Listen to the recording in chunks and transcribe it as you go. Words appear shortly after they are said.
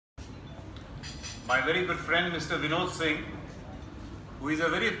my very good friend Mr. Vinod Singh, who is a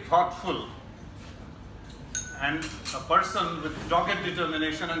very thoughtful and a person with dogged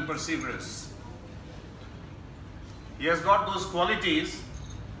determination and perseverance. He has got those qualities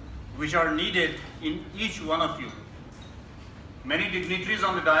which are needed in each one of you. Many dignitaries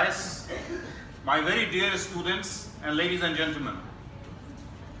on the dais, my very dear students and ladies and gentlemen,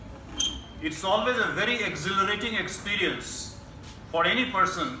 it's always a very exhilarating experience for any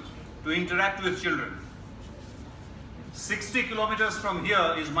person to interact with children. 60 kilometers from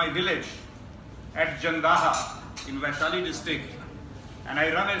here is my village at Jandaha in Vaishali district, and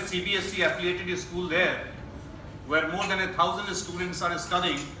I run a CBSE affiliated school there where more than 1,000 students are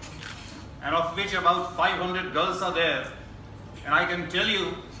studying, and of which about 500 girls are there. And I can tell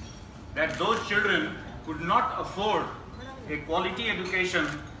you that those children could not afford a quality education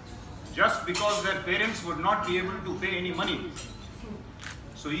just because their parents would not be able to pay any money.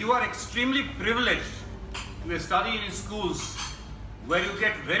 So you are extremely privileged to study in schools where you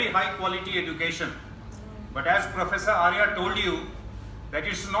get very high quality education. But as Professor Arya told you, that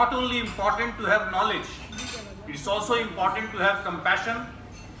it's not only important to have knowledge, it's also important to have compassion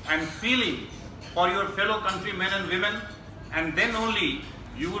and feeling for your fellow countrymen and women, and then only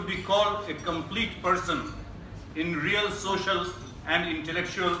you would be called a complete person in real social and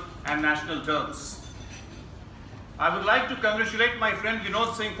intellectual and national terms. I would like to congratulate my friend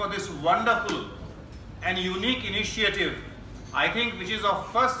Vinod Singh for this wonderful and unique initiative, I think which is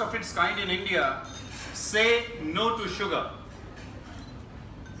of first of its kind in India, Say No to Sugar.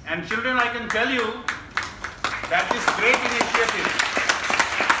 And children, I can tell you that this great initiative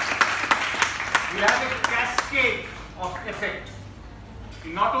will have a cascade of effect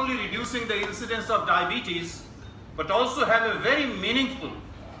in not only reducing the incidence of diabetes, but also have a very meaningful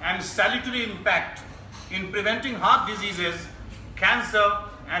and salutary impact in preventing heart diseases, cancer,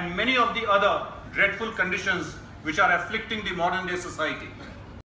 and many of the other dreadful conditions which are afflicting the modern day society.